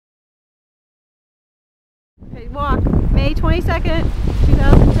Okay, walk. May 22nd,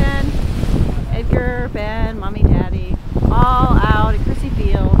 2010. Edgar, Ben, Mommy, Daddy, all out at Crissy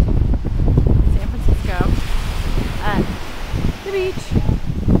Field in San Francisco at the beach.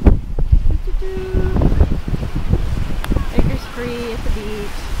 Edgar's free at the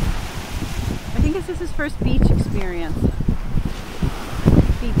beach. I think this is his first beach experience.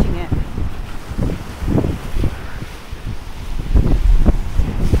 Beaching it.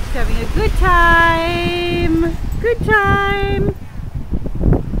 He's having a good time. Good time.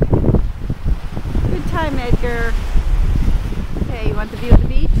 Good time, Edgar. Okay, you want the view of the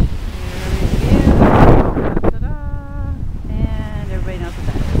beach? Here's the view. Ta-da. And everybody knows what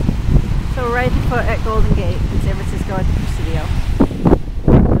that is. So right at the foot at Golden Gate in San Francisco at the Presidio.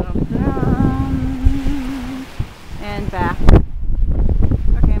 And back.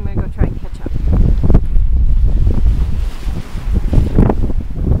 Okay, I'm going to go try and catch up.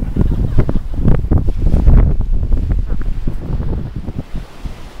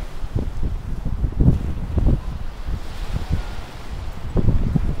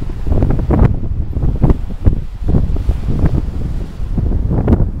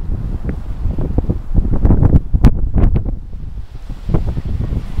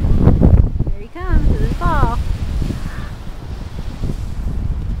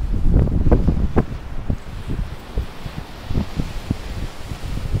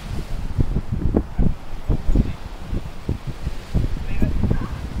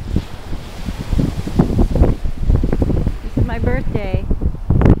 My birthday,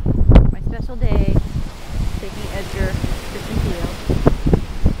 my special day, taking Edgar to Crissy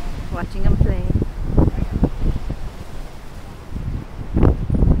Field, watching him